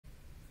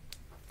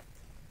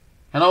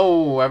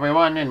Hello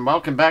everyone and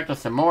welcome back to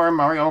some more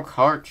Mario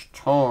Kart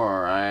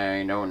Tour.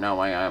 I don't know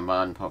why I'm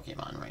on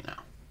Pokemon right now.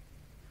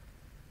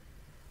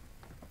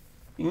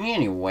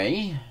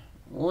 Anyway,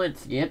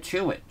 let's get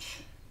to it.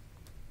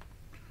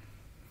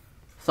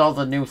 Saw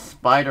the new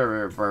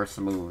Spider-Verse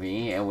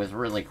movie. It was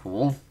really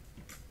cool.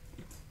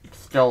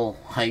 Still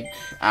hyped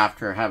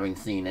after having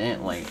seen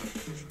it. Like,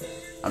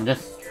 I'm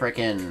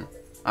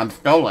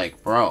still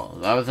like, bro,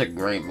 that was a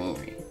great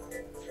movie.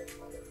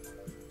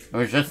 It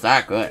was just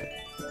that good.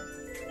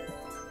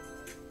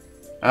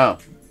 Oh,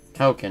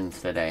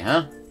 tokens today,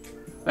 huh?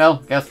 Well,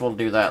 guess we'll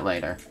do that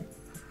later.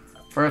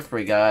 First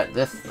we got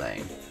this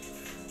thing.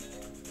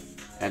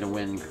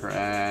 Edwin,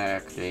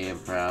 Crack,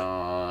 Dave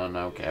Brown,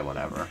 okay,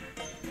 whatever.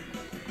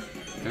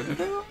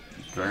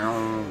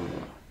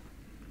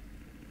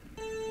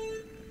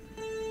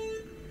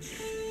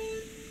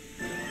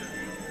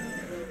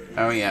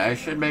 Oh yeah, I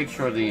should make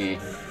sure the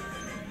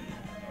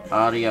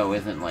audio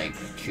isn't like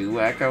too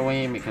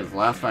echoey, because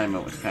last time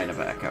it was kind of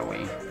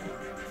echoey.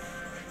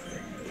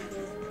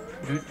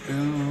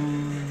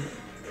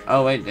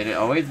 Oh wait, did it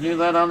always do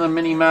that on the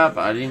mini-map?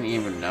 I didn't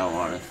even know,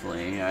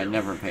 honestly. I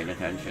never paid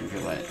attention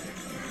to it.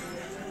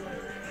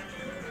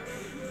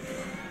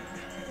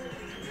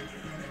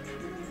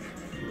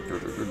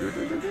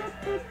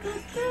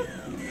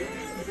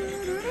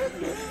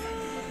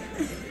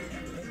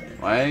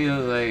 Why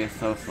are they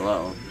so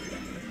slow?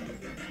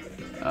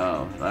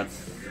 Oh,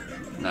 that's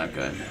not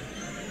good.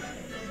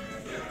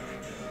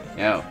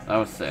 Yo, that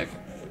was sick.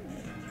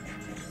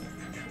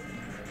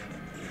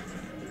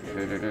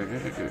 Okay,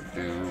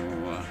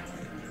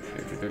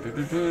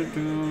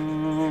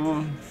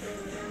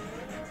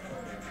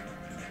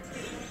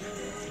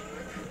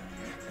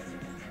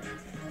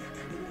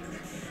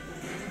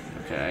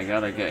 I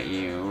gotta get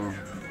you.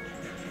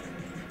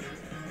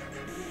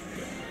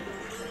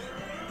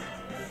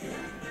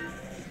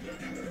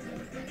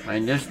 I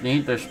just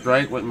need to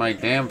strike with my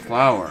damn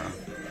flower.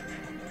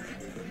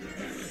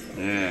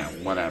 Yeah,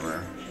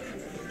 whatever.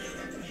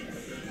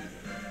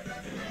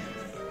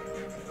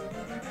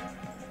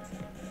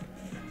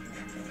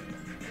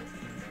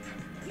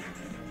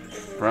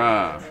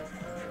 Bruh.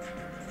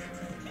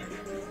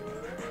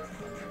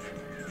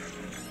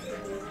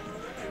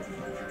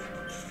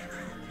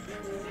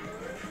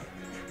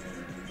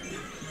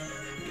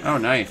 Oh,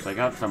 nice. I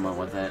got someone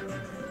with it.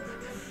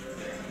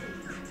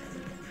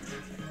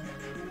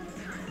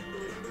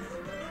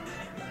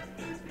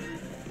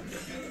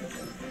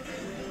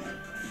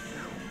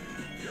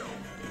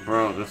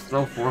 Bro, there's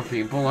still 4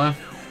 people left?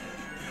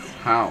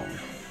 How?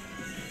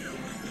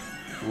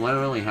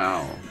 Literally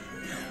how?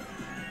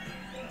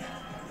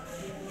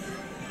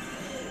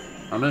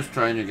 I'm just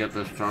trying to get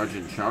this charge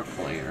and chuck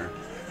player.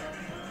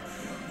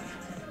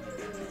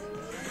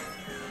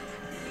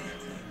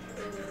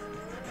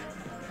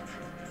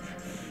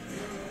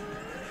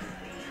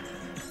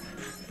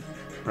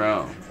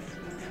 Bro.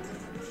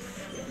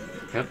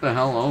 Get the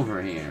hell over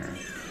here.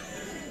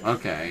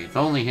 Okay, it's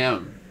only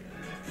him.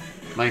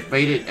 My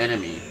fated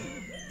enemy.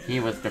 He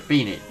was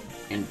defeated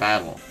in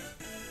battle.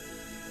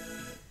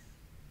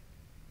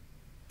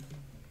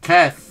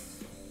 Test!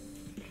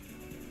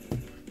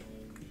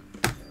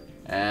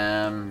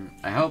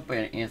 I hope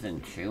it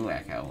isn't too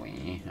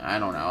echoey. I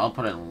don't know, I'll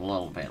put it a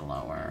little bit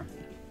lower.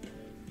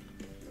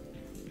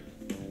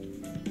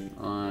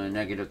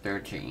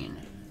 -13.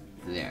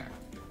 There.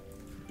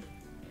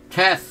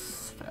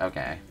 Test!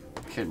 Okay,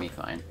 should be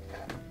fine.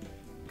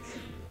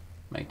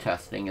 My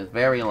testing is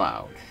very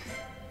loud.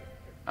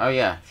 Oh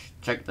yeah,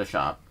 check the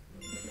shop.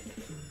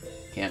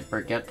 Can't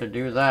forget to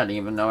do that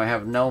even though I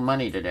have no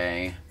money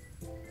today.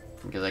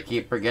 Because I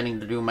keep forgetting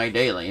to do my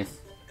dailies.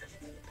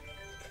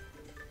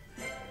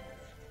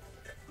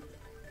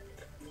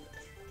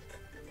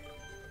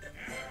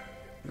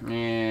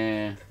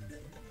 Yeah,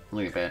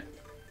 leave it.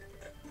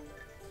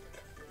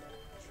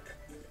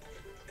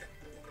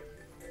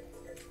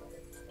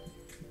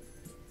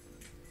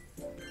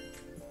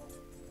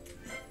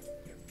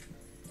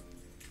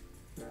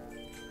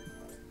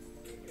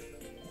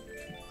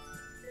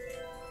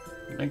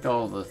 I think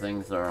all the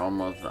things are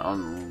almost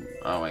on...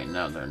 Oh wait,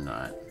 no they're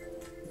not.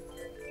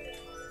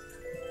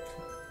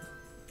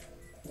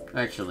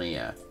 Actually,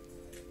 yeah.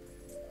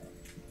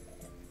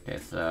 Okay,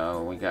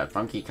 so we got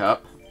Funky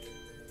Cup.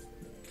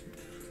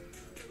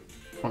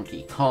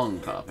 Funky Kong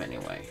Cup,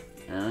 anyway.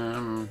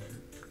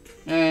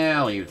 Yeah,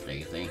 I'll use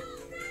Daisy.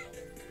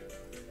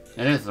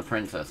 It is the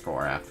Princess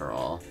Core, after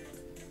all.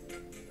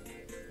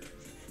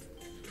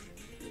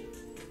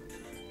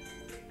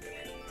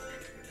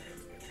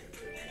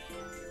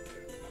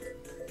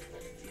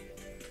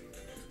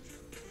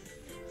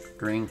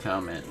 Green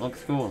comment.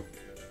 Looks cool.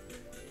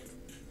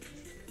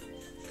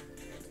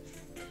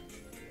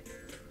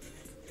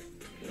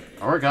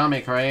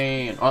 Origami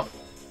crane! Oh!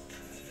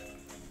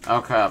 Oh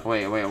crap,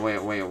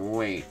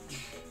 wait.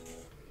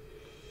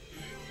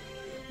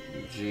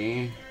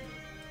 G.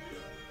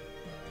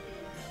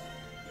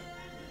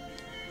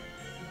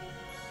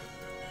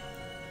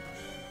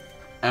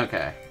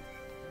 Okay.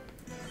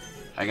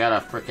 I got a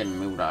frickin'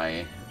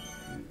 Moodeye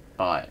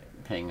bot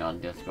ping on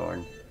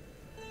Discord.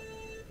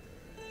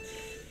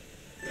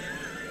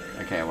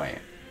 Okay, wait.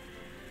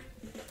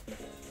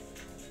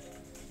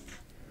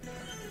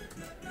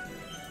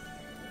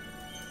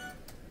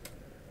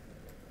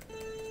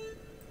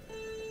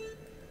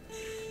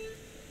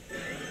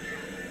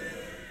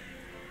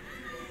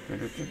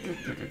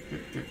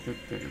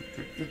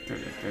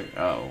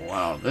 Oh,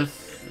 wow, this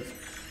is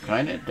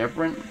kind of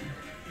different.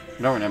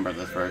 I don't remember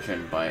this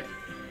version, but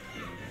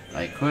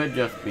I could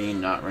just be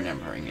not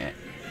remembering it.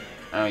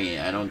 Oh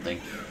yeah, I don't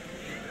think...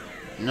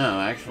 No,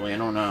 actually, I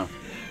don't know.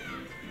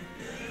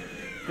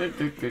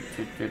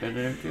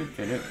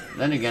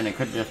 Then again, it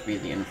could just be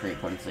the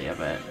infrequency of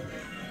it.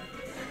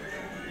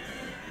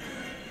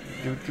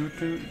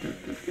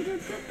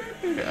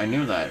 I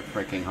knew that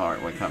freaking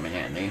heart would come in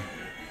handy.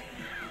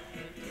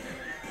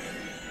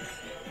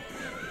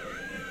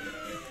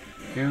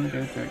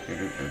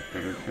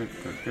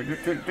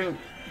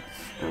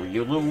 Screw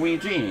you,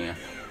 Luigi.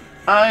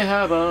 I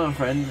have a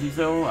frenzy,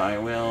 so I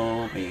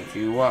will beat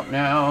you up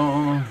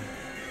now.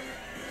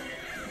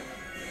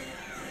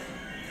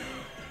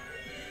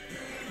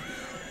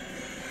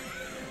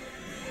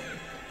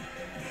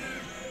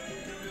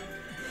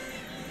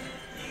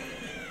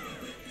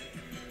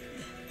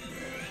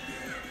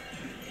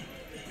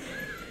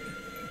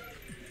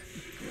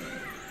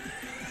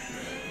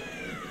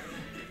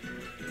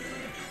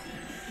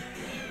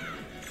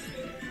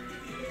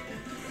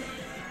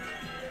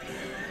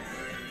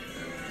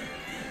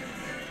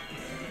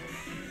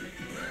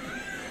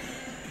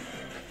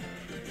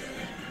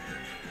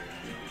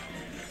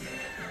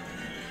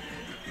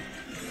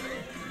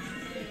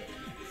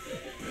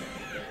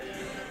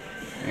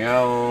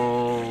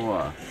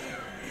 Yo.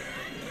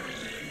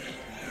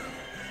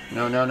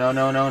 No, no, no,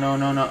 no, no, no,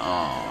 no, no.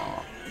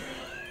 Aww.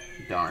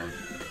 Darn.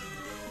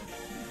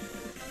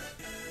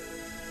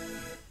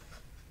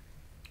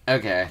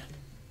 Okay.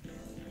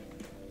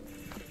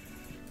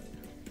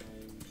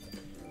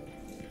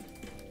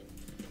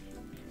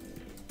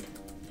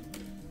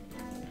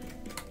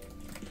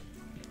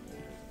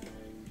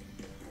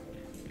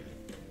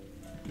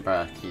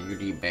 Bruh,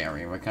 Cutie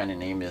Berry. What kind of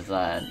name is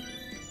that?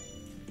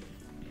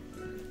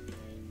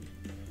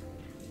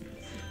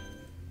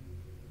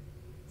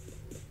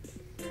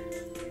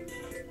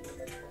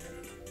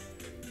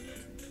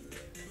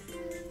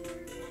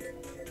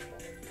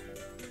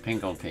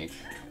 Pinkle Peach.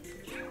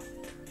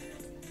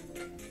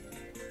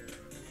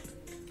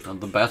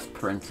 The best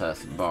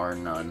princess, bar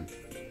none.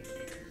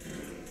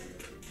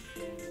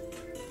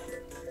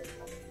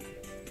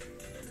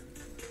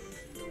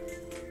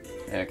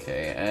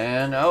 Okay,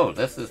 and oh,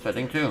 this is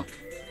fitting too.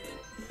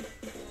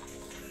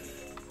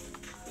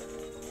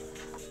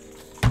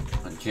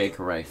 Jake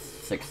Rice,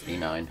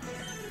 69.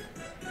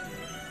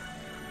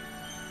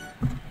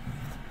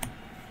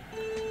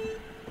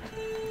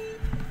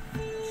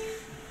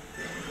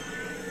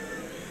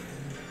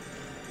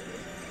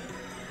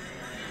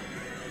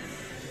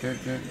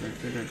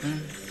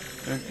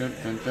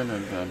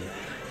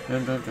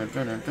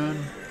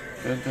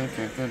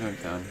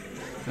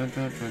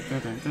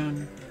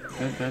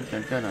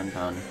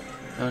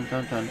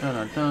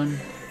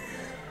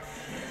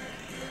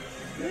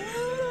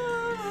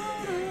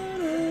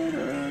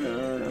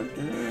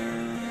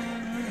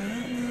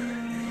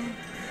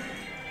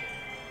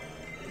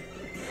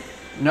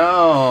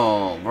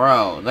 No,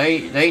 bro,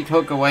 they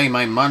took away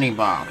my money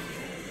box.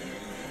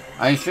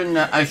 I should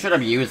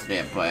have used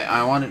it, but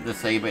I wanted to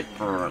save it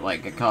for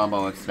like a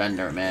combo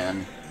extender,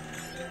 man.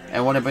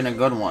 It would have been a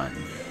good one.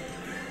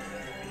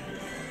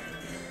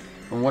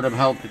 It would have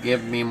helped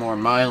give me more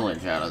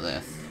mileage out of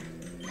this.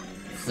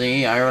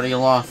 See, I already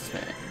lost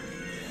it.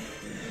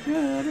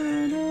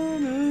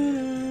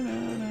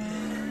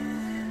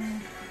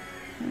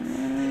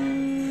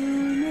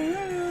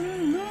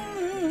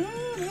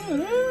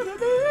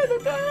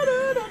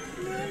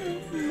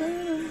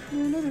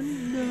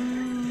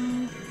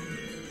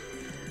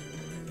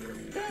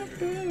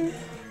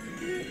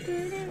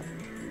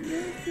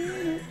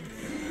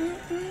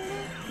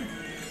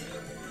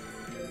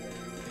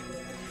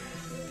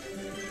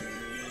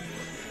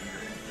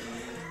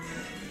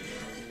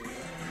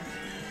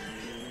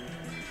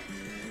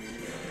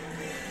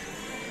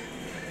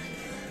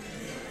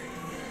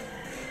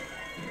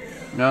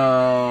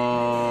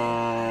 No.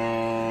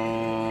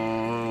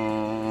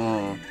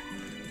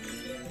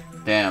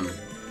 Damn.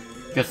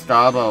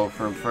 Gustavo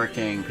from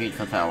freaking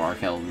Pizza Tower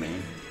killed me.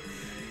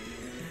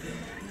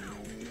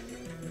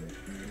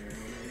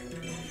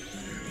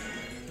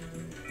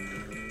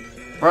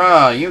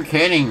 Bruh, are you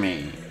kidding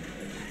me?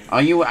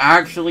 Are you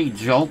actually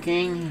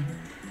joking?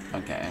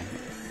 Okay.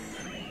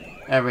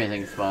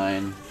 Everything's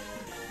fine.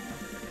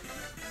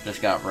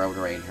 Just got road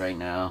rage right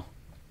now.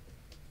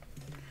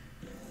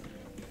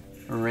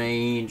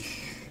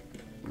 Rage.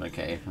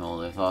 Okay, well,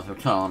 there's also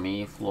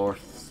Tommy,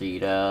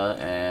 Florcita,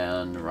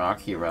 and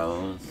Rock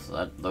Heroes.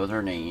 Those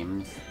are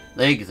names.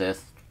 They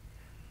exist.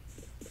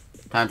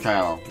 Time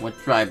trial. Let's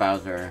try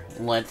Bowser.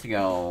 Let's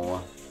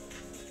go.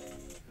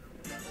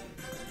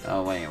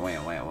 Oh, wait.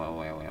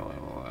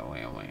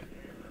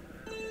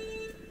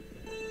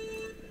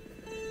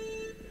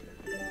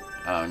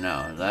 Oh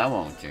no, that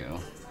won't do.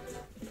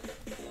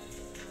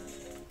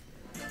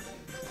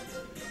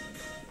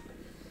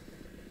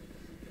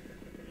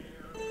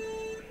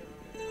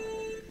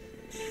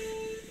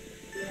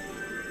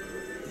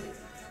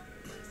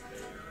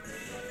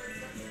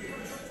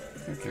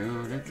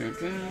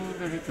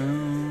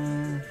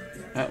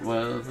 That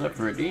was a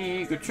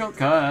pretty good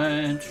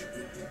shortcut.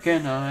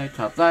 Can I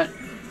top that?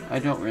 I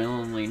don't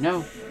really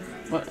know,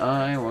 but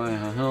I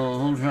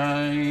will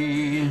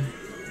try.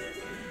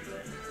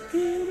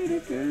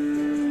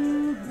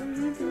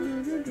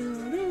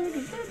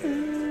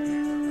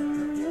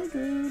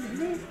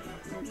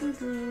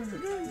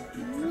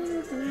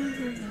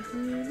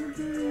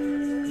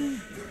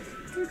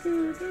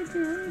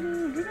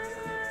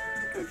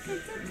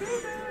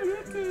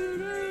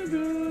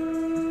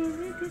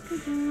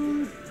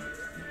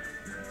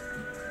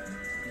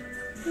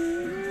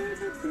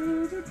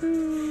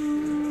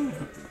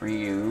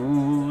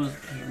 Reused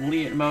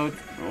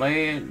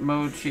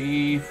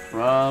leitmotif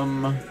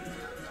from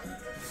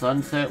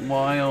Sunset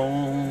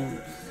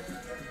Wilds.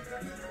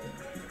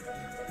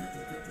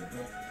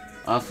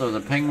 Also, the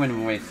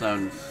penguin voice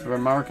sounds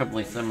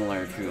remarkably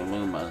similar to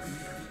Luma's.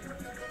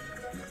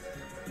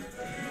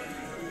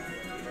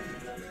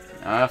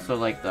 I also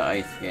like the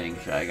ice skating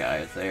Shy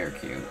Guys, they are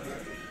cute.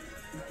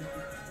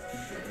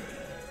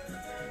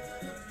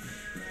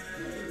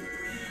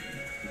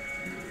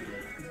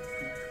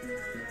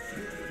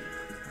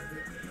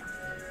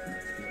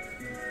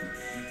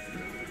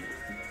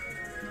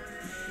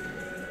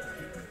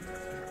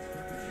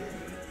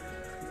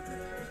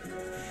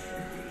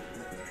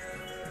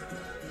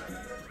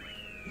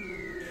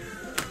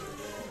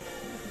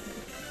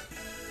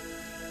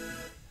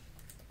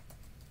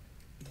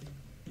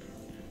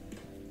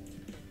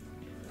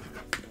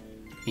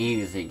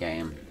 Easy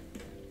game.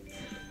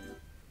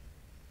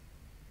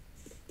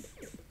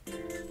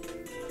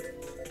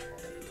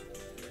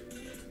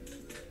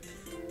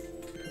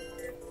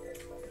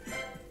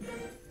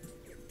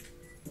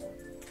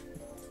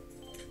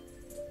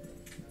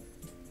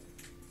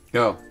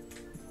 Go.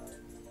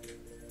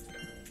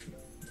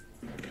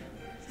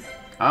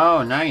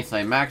 Oh, nice.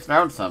 I maxed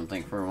out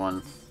something for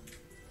once.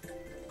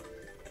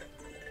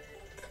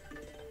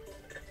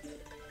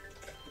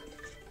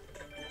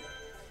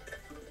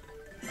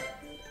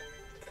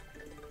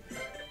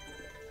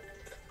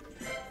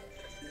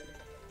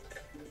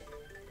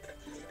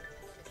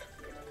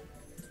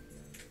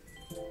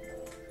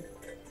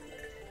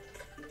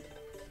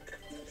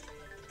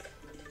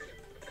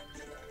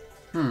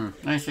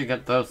 I should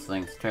get those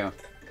things too.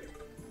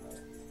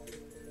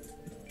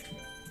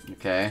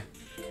 Okay.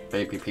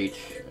 Baby Peach,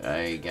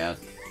 I guess.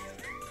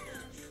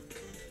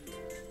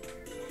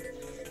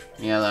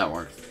 Yeah, that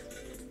works.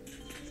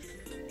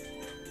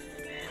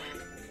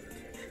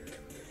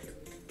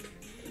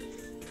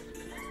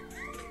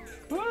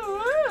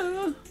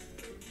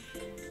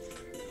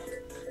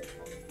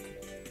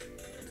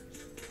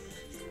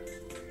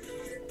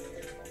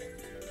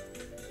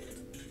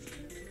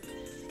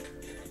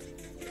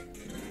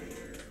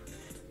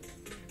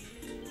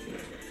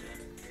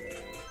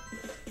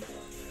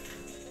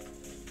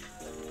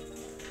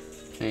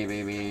 Okay,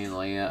 baby,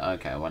 Leia.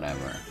 Okay,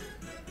 whatever.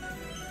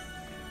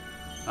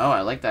 Oh,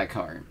 I like that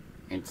card.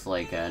 It's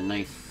like a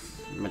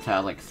nice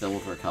metallic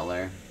silver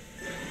color.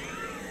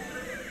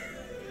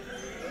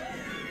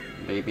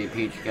 Baby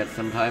Peach gets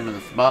some time in the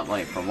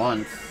spotlight for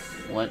once.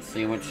 Let's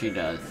see what she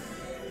does.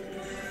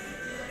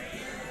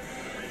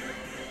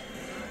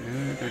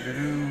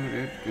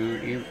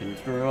 You can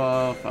screw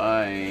off.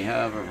 I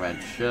have a red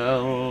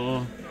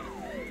shell.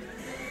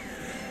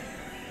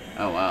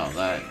 Oh wow,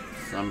 that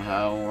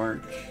somehow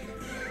worked.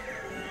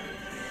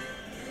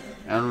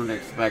 I don't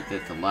expect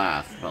it to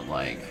last, but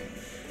like...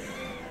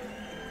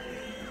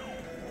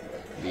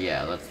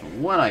 yeah, that's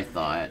what I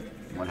thought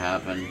would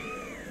happen.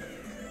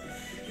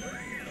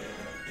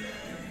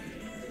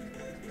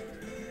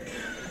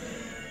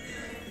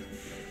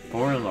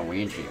 Poor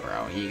Luigi,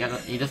 bro.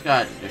 He just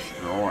got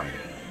destroyed.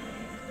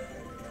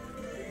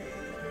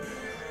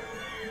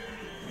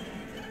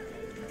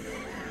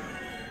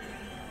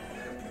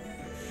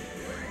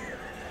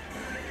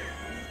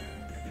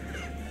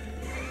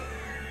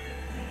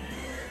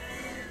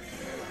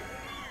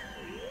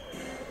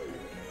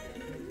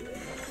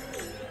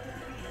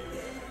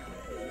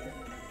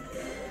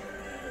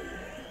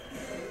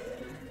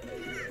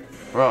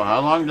 Bro, how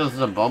long does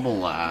the bubble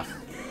last?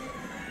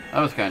 That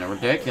was kind of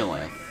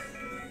ridiculous.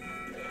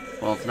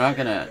 Well, it's not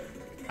gonna...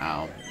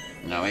 ow.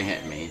 No, it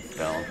hit me,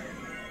 still.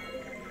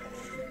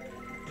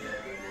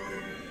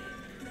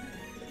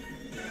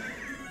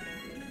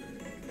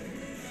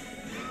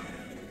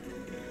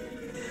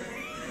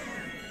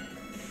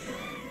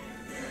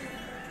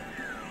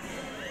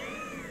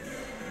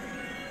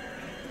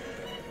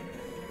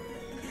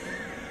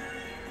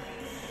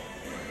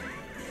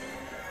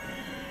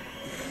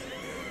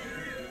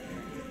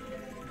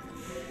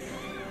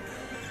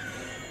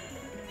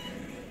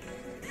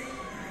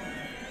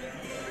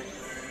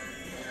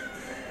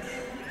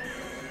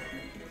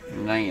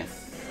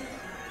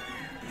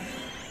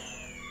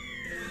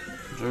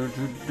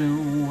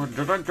 Where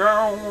did I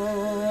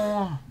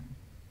go?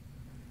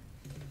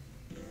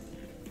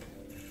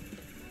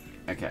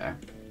 Okay.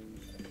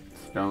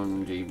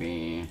 Stone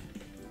DB.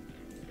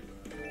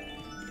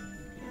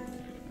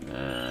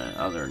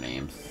 Other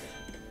names.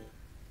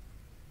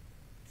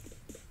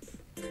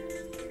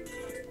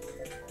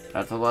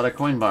 That's a lot of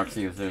coin box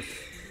users.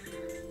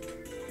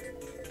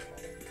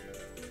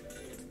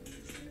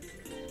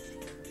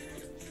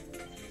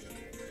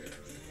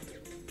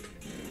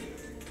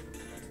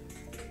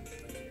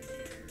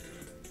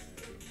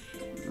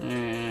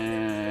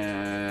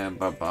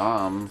 But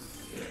bombs.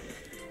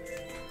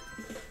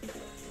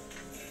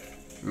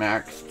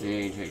 Max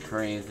JJ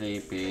Crazy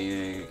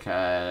Big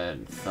Cat,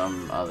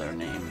 some other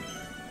name.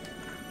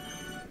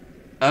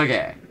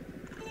 Okay.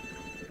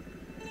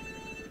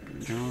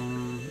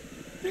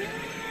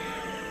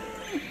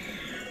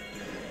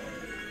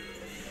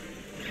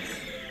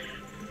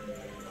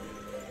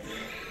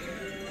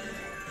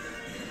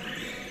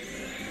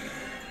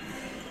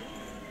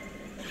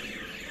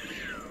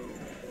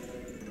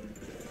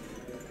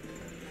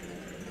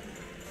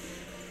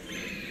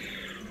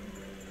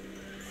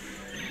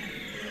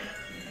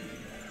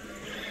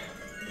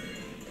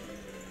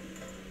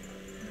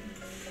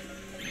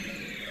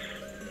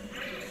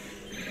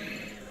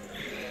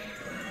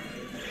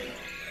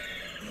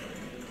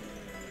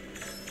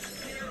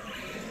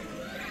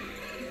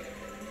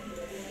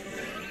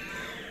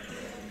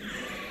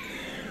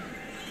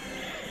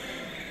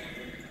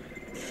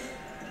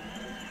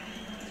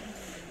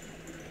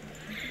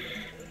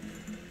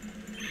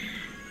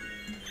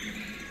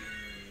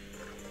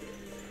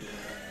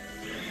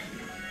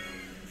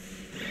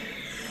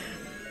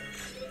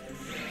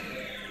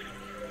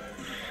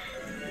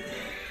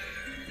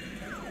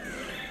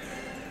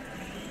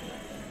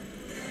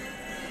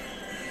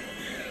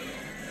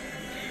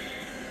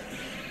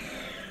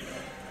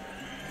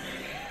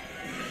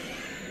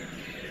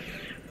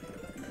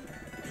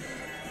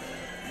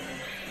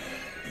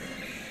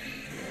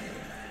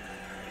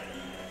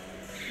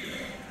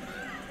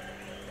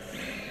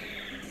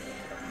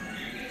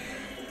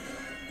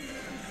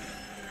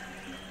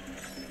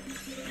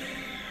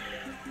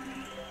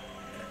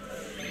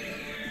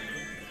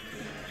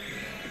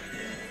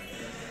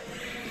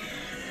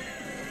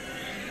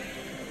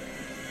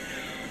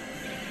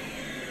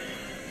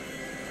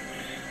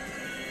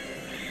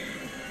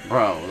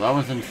 Bro, that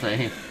was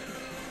insane.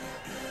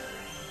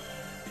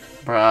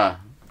 Bruh,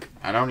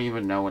 I don't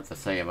even know what to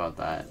say about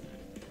that.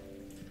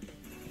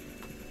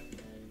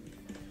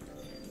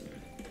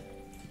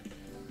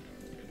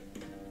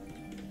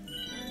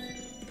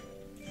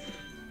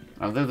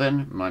 Other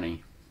than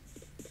money.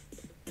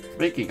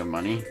 Speaking of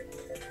money,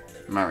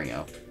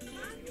 Mario.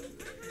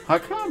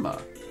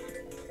 Hakama.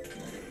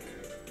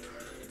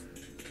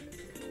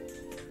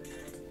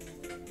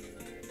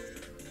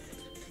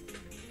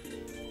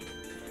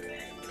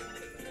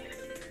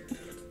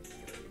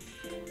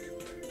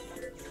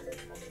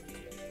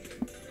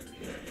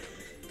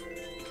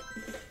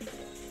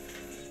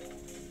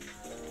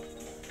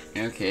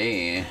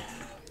 Okay.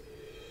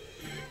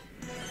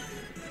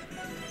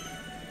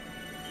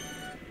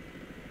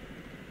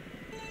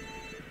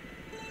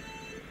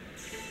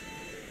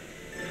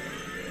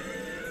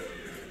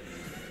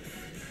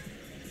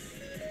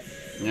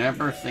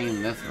 Never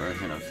seen this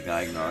version of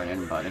Sky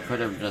Garden, but it could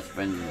have just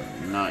been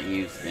not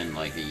used in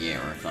like a year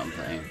or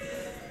something.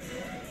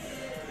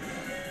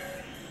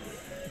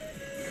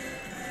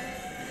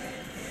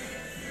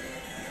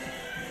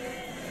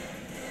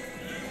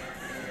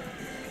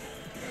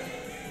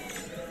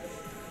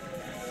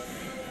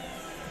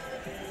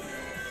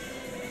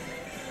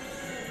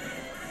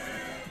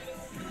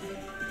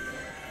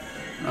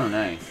 Oh,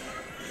 nice.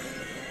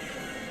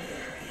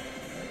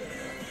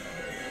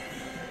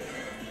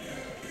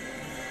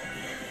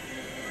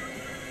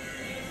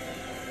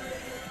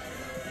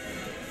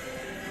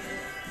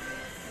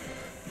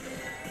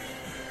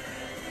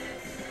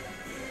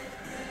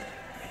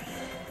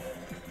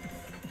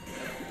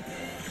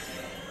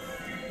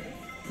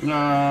 No.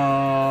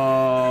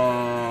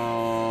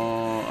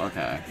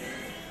 Okay.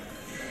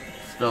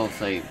 Still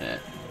saved it.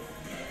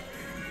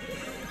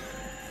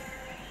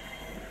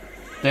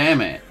 Damn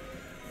it.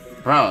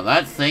 Bro,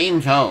 that same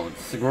toad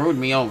screwed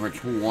me over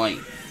twice.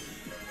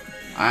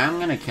 I'm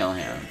gonna kill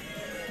him.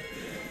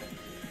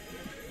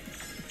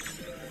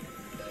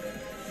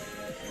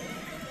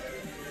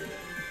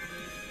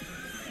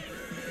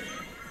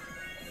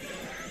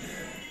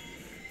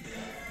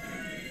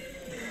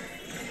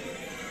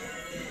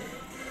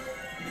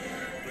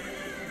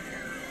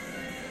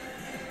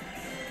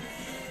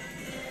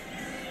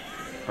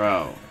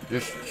 Bro,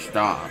 just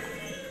stop.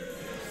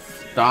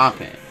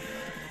 Stop it.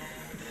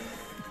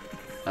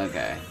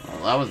 Okay,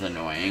 well that was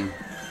annoying.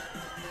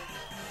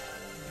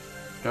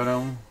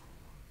 Dodo.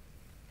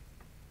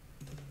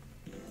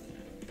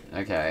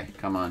 Okay,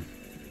 come on.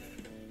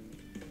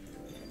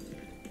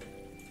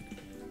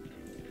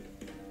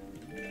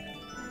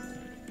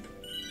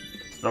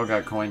 Still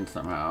got coins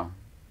somehow.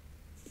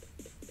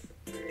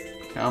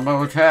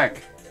 Combo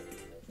attack!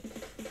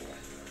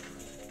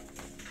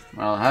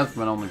 Well, it has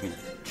been only been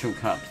 2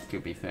 cups, to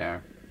be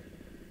fair.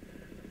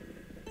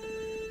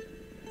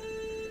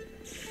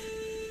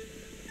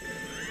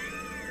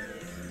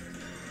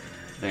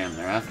 Damn,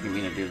 they're asking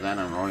me to do that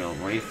on Royal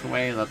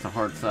Raceway? That's a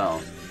hard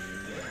sell.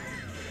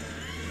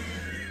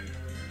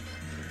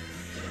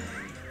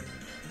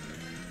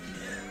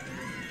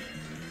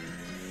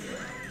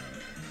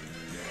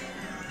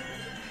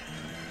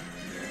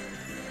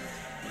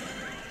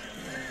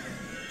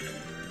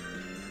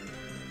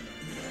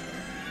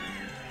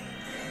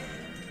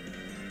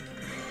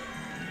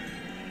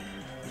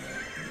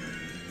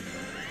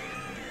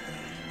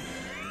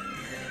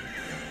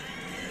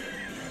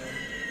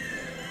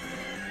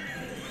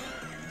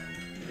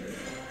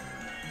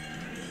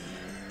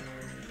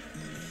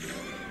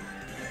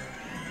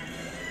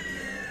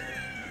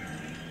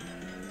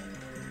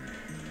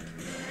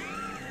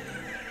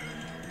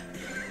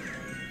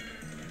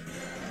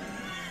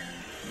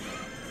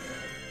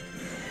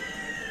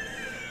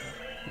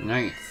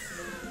 Nice.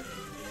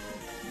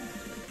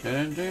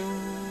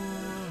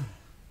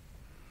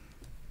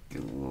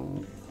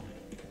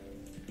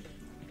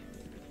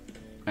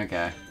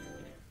 Okay.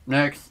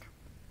 Next.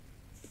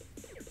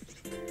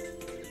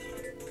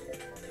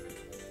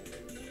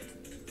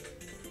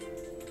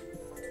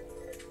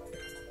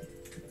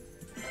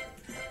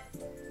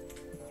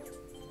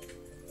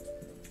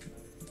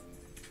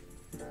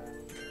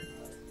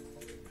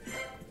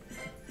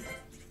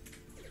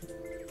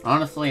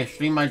 Honestly, a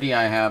stream idea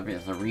I have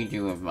is a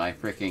redo of my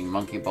freaking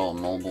Monkey Ball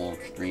mobile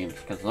streams,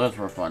 because those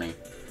were funny.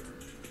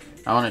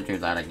 I want to do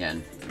that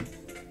again.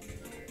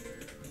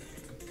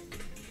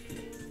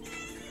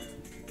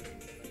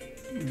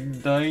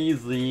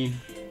 Daisy.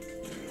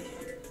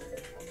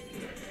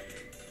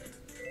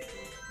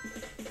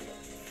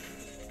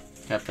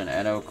 Captain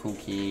Edo,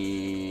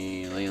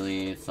 Cookie,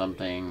 Lily,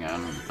 something.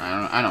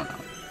 I don't know.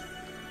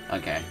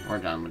 Okay, we're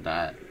done with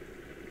that.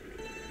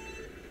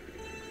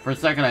 For a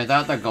second, I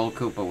thought the Gold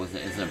Koopa was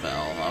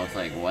Isabelle. I was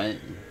like, what?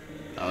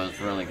 I was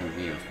really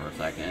confused for a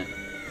second.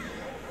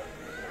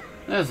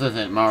 This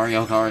isn't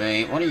Mario Kart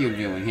 8. What are you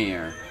doing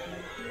here?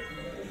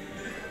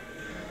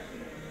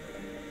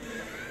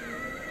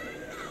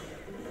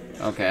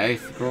 Okay,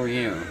 screw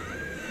you.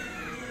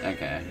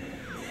 Okay.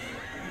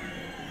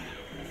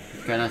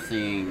 It's kinda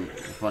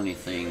funny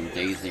seeing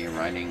Daisy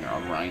riding a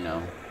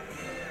rhino.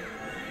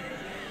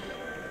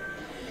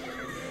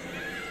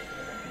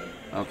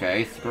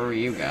 Okay, screw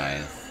you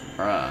guys.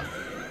 Bruh.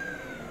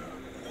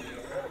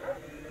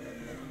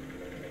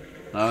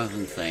 That was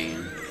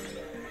insane.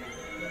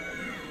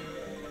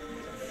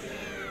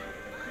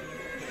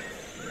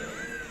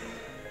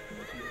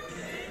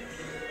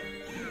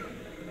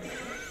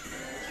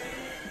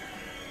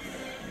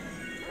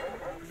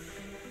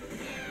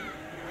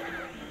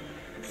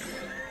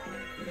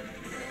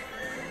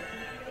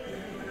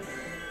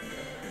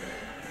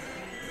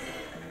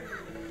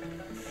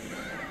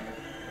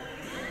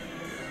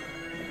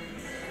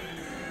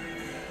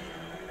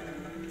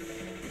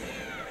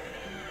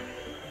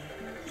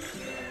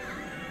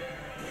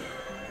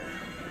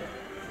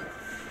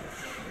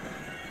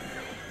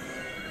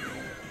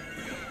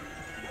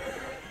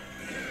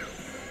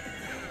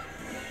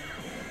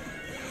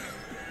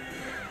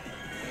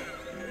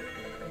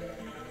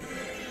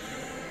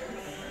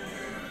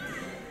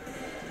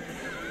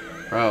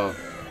 Bro.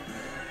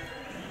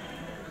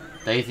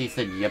 Daisy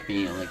said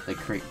yippee like the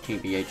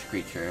TBH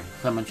creature.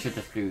 Someone should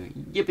just do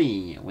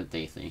yippee with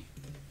Daisy.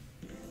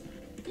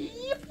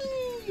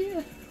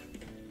 Yippee!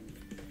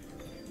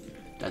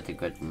 That's a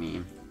good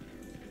meme.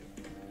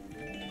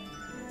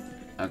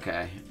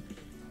 Okay.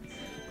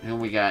 Who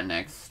we got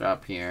next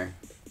up here?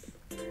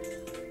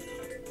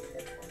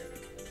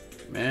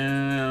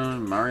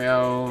 Man,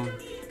 Mario.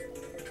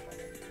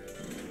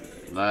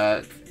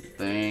 That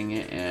thing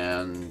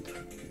and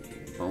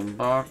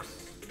Boombox.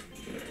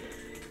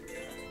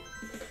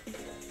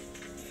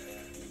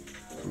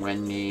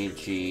 Wendy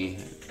G.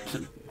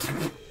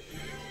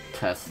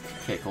 Test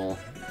Kickle.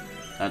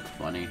 That's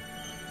funny.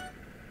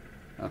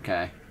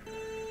 Okay.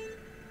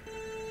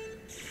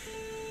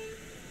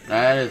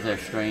 That is a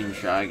strange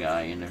Shy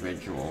Guy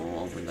individual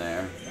over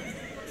there.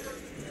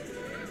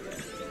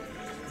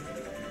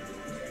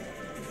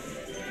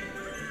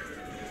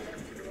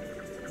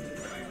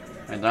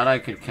 I thought I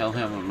could kill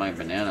him with my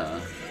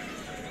banana.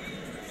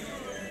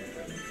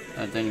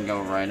 That didn't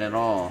go right at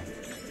all.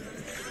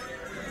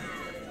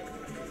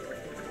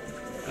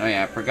 Oh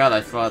yeah, I forgot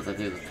I still have to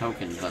do the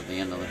tokens at the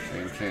end of the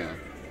stream too.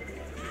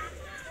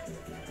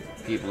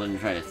 People didn't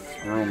try to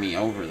screw me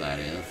over, that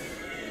is.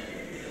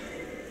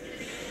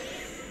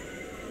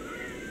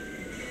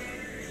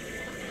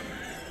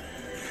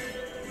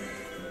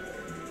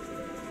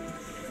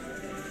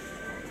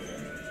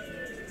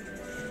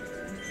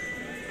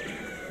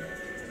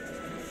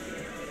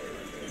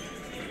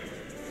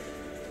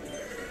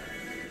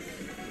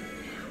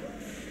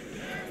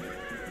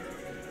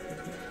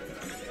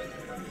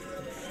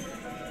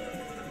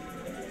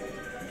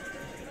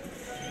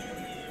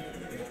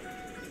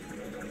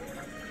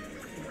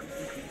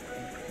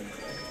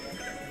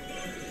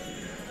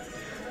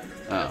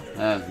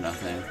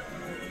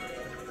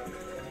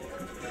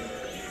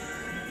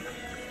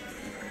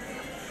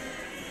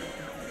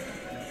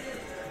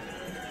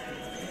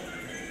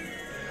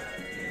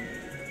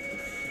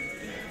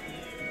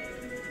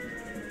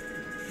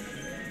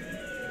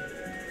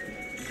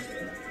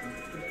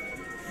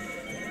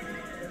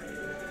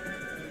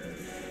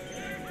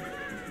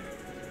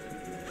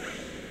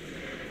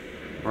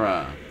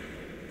 Bruh.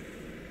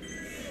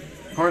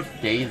 Of course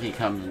Daisy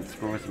comes and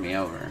screws me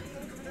over.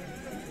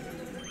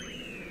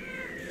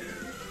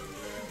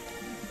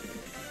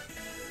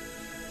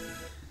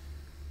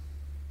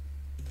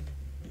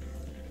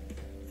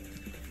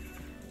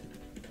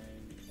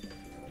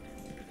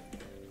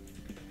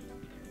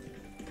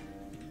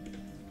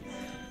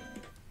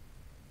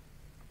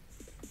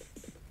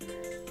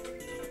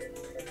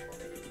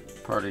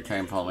 Party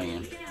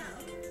trampoline.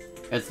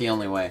 It's the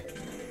only way.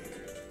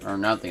 Or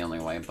not the only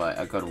way, but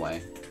a good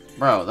way.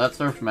 Bro, that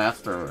Surf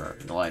Master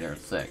glider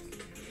is sick.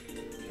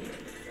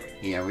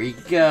 Here we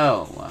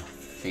go,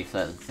 she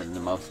says in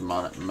the most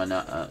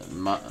monotone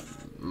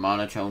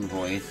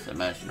voice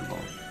imaginable.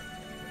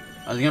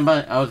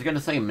 I was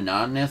gonna say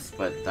monotonous,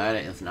 but that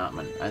is not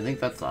I think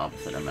that's the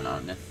opposite of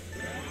monotonous.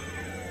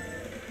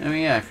 Oh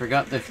yeah, I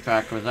forgot this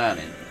track was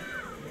added.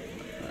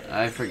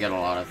 I forget a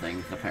lot of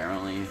things,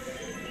 apparently.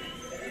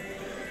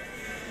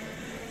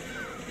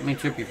 I mean,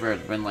 to be fair,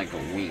 it's been like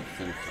a week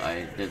since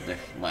I did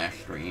this last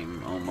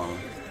stream, almost.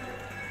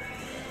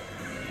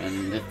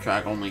 And this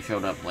track only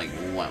showed up, like,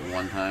 what,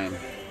 one time?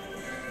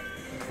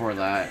 Before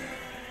that.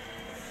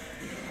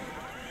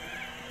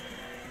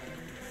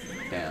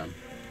 Damn.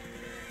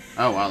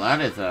 Oh, wow, that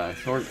is a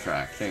short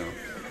track, too.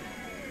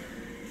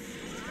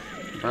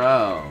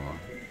 Bro.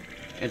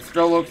 It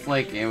still looks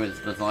like it was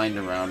designed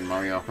around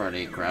Mario Kart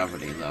 8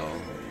 Gravity,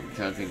 though,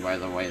 judging by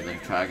the way the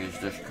track is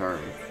just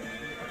curved.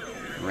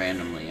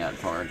 Randomly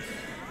at parts.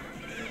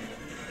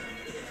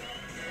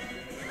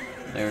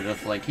 They're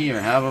just like, here,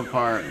 have a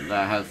part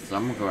that has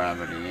some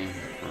gravity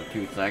for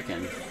 2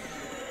 seconds.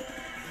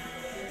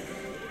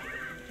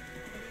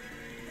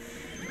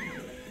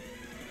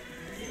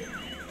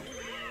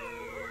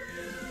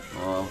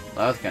 Well,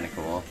 that was kinda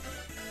cool.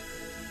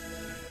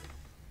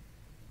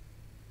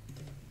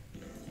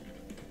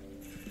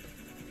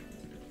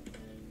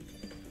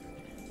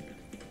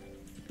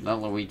 That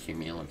Luigi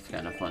me looks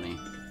kinda funny.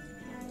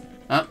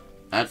 Oh,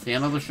 that's the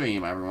end of the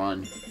stream,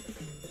 everyone.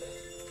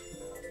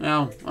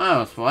 Well, that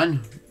was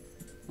fun.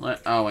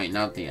 Oh wait,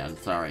 not the end.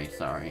 Sorry.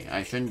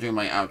 I shouldn't do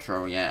my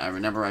outro yet. I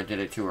remember I did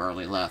it too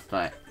early last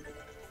night.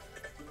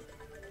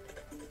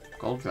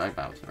 Gold Dry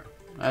Bowser.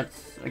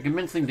 That's a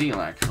convincing deal,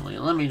 actually.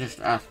 Let me just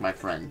ask my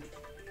friend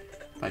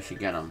if I should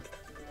get him.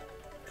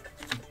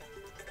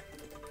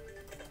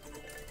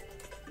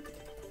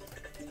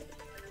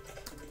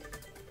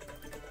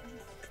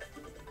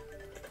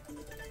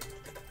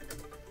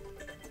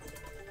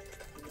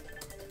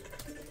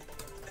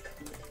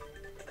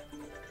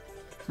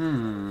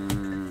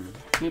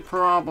 He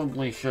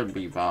probably should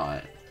be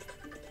bought.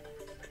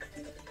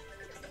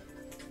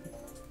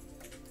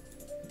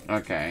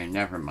 Okay,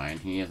 never mind.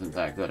 He isn't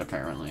that good,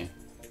 apparently.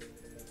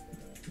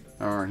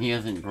 Or he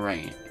isn't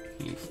great,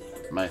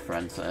 my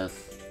friend says.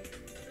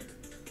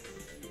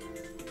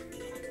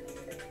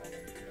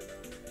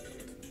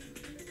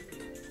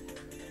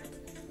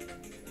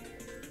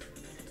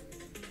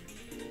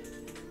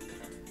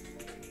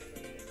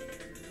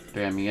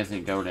 Damn, he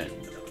isn't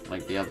goated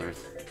like the others.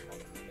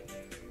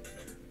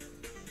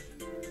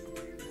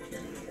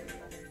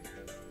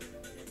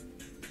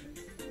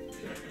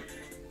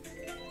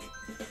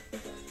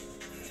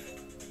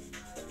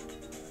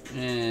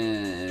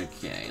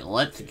 Okay,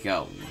 let's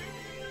go.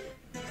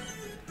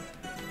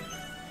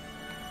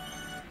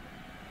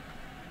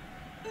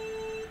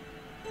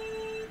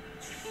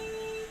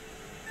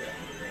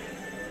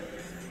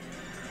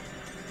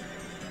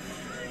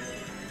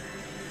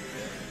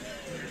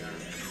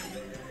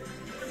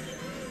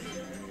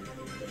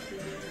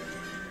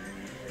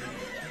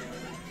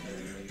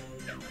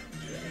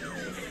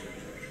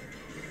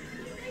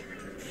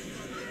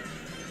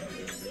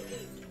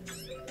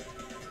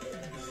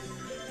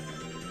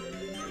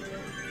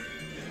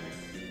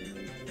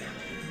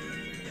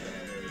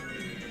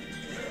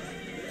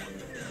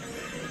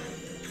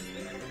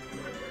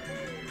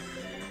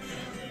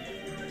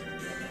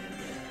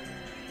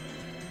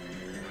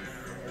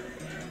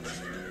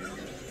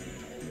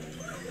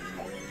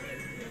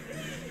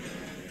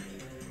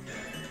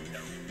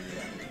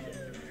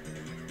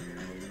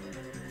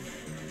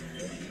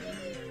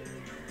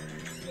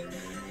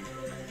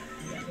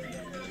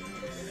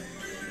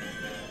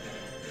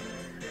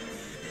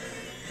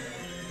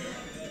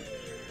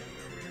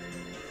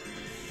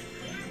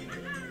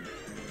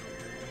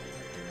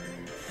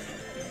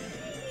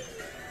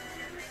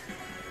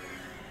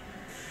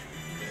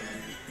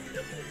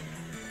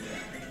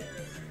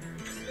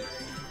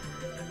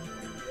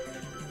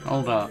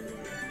 Hold up.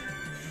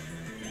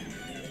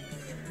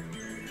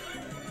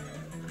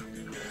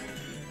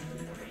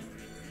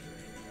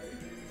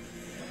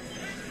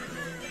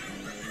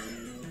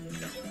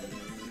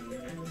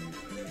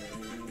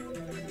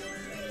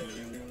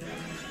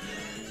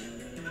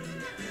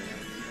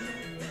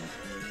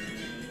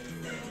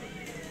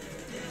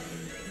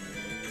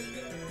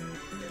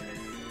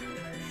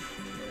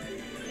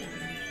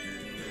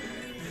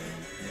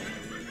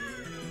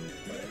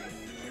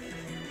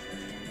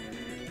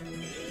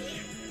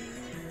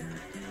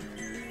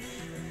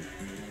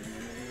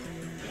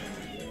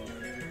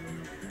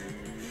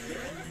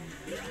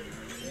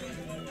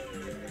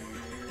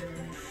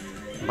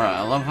 Bruh,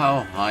 I love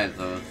how high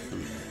those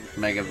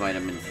mega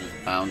vitamins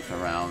just bounce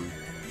around.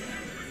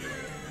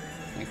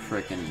 Like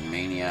freaking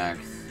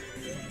maniacs.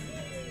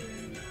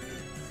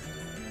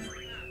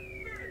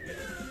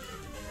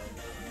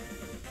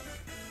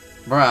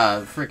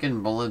 Bruh,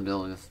 freaking Bullet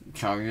Bill just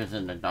charges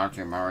into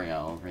Dr.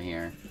 Mario over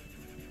here.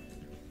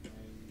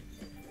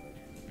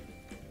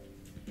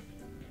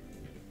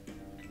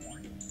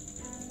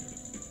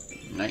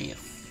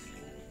 Nice.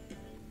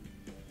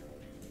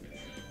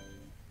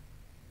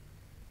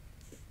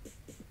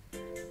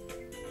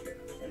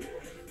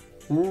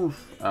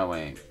 Oof. Oh,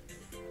 wait.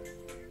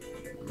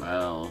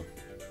 Well...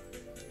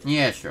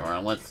 yeah, sure.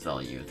 Let's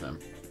still use them.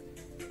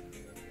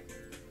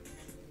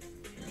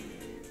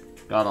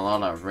 Got a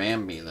lot of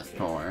Rambi this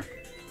tour.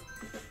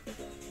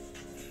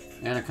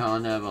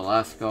 Anaconda,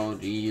 Velasco,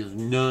 these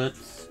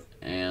nuts,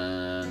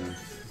 and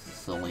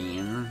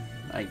Celine,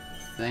 I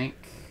think.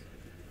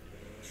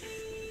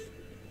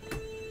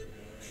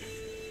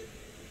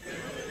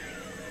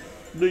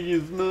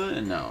 These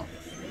nuts? No.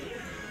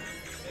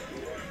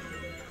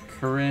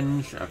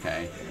 Cringe,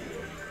 okay.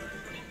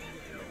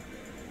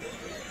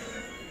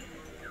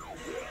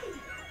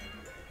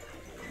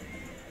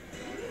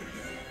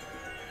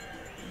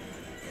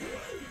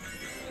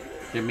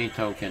 Give me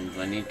tokens,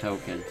 I need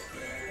tokens.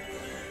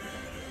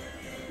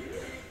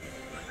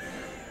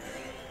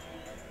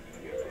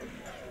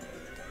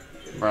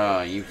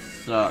 Bruh, you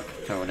suck,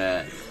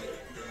 Toadette.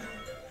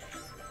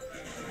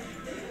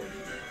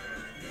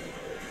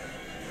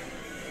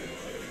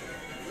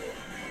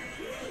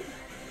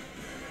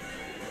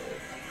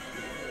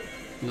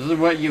 This is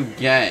what you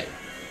get.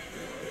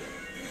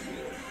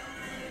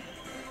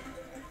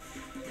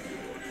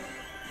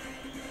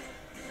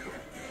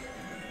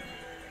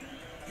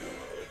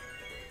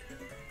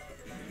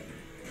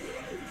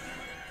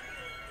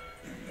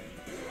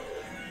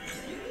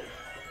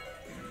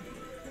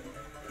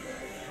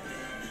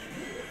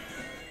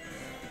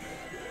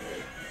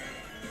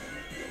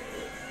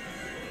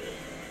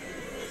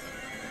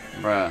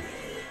 Bruh.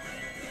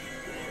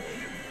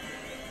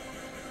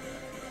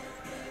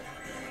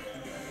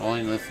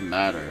 Only this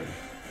mattered.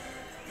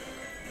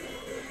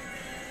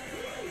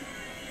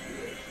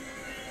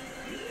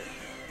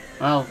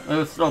 Well, it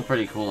was still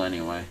pretty cool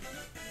anyway.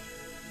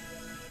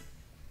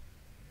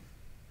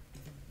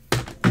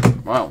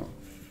 Wow.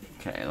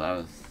 Okay, that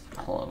was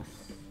close.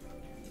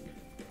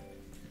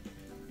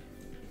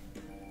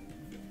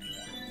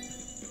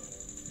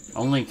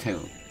 Only 2.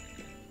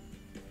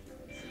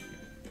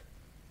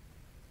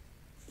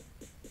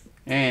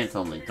 And it's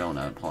only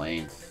donut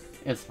plates.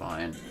 It's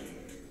fine.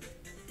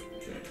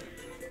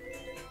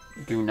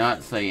 Do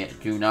not say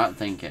it. Do not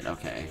think it.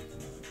 Okay.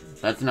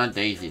 That's not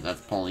Daisy.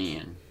 That's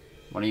Pauline.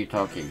 What are you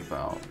talking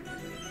about?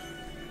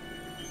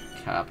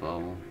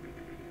 Capo.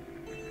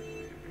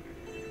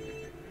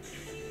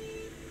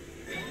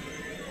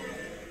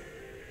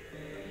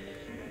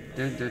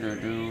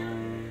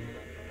 Do.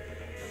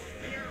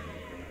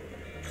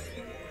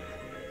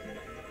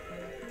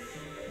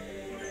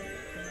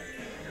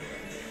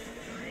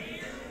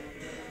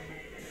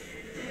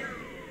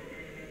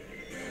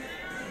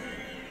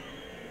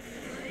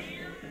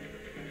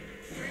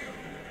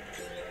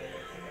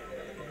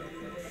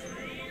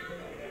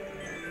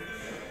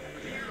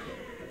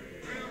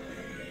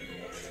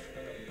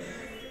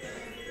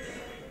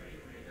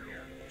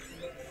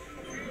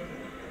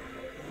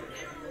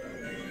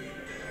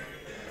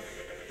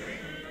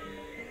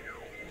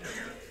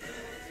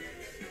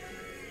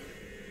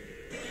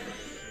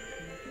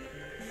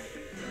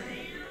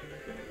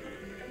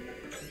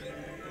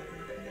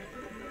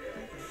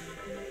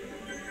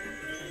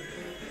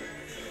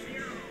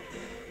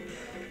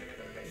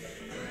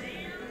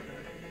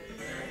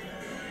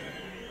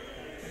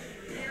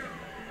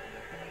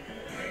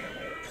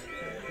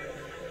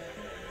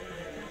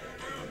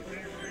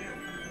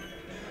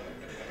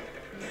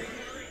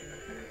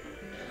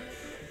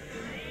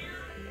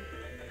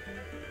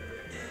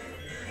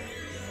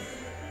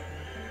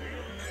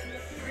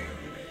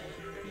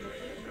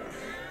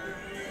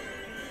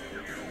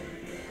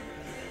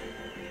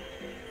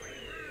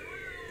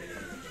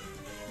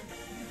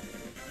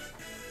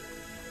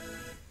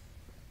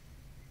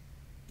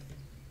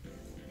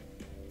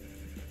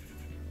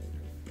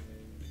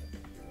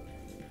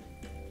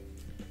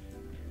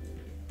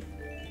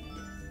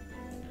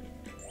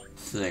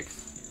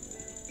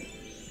 Six.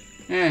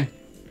 At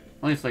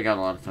least I got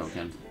a lot of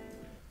tokens.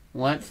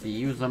 Let's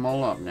use them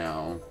all up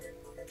now.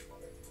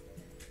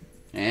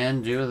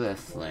 And do this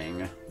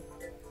thing.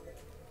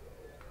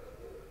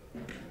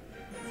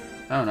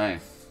 Oh,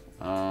 nice.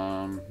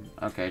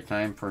 Okay,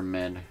 time for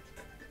mid.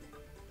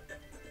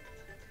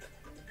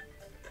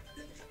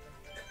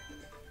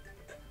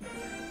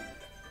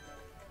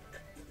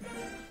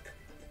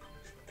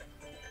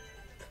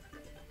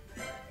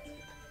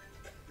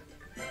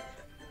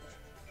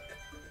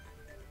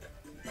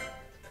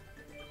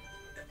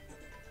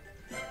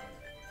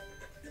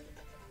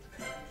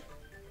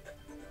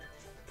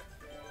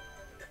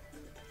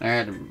 I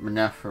had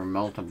enough for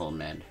multiple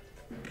mid.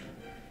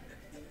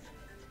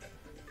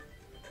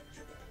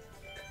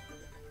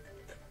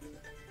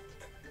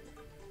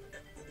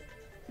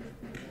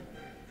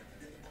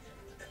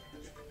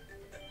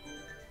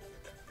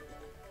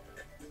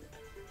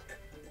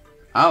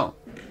 Oh.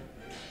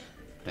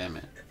 Damn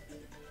it.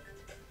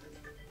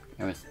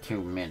 It was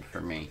too mid for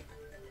me.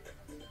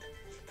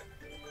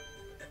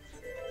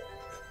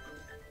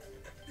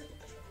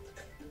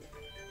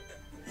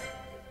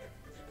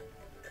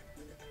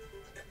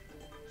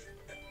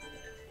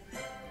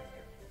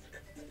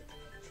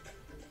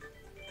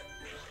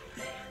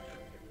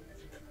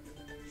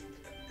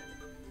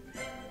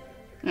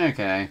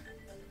 Okay.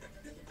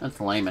 That's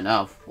lame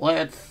enough.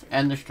 Let's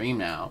end the stream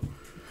now.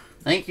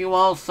 Thank you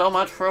all so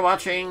much for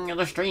watching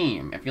the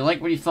stream. If you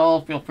like what you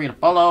saw, feel free to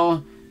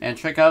follow and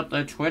check out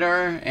the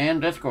Twitter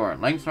and Discord.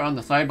 Links are on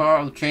the sidebar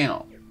of the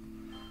channel.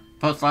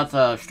 Post lots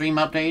of stream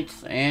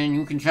updates and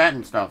you can chat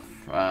and stuff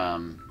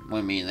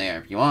with me there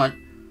if you want.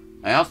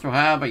 I also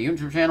have a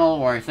YouTube channel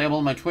where I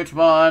sable my Twitch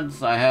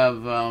VODs. I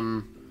have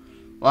a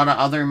lot of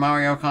other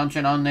Mario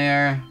content on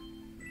there.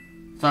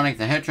 Sonic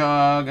the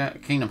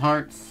Hedgehog, Kingdom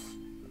Hearts,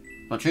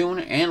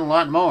 Splatoon, and a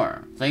lot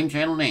more. Same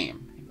channel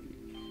name.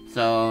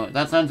 So, if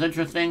that sounds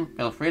interesting,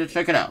 feel free to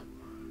check it out.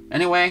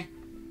 Anyway,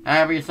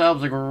 have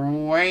yourselves a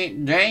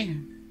great day,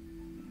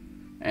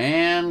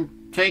 and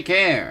take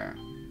care.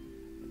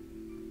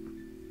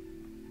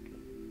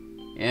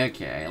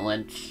 Okay,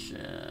 let's,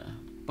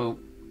 boop.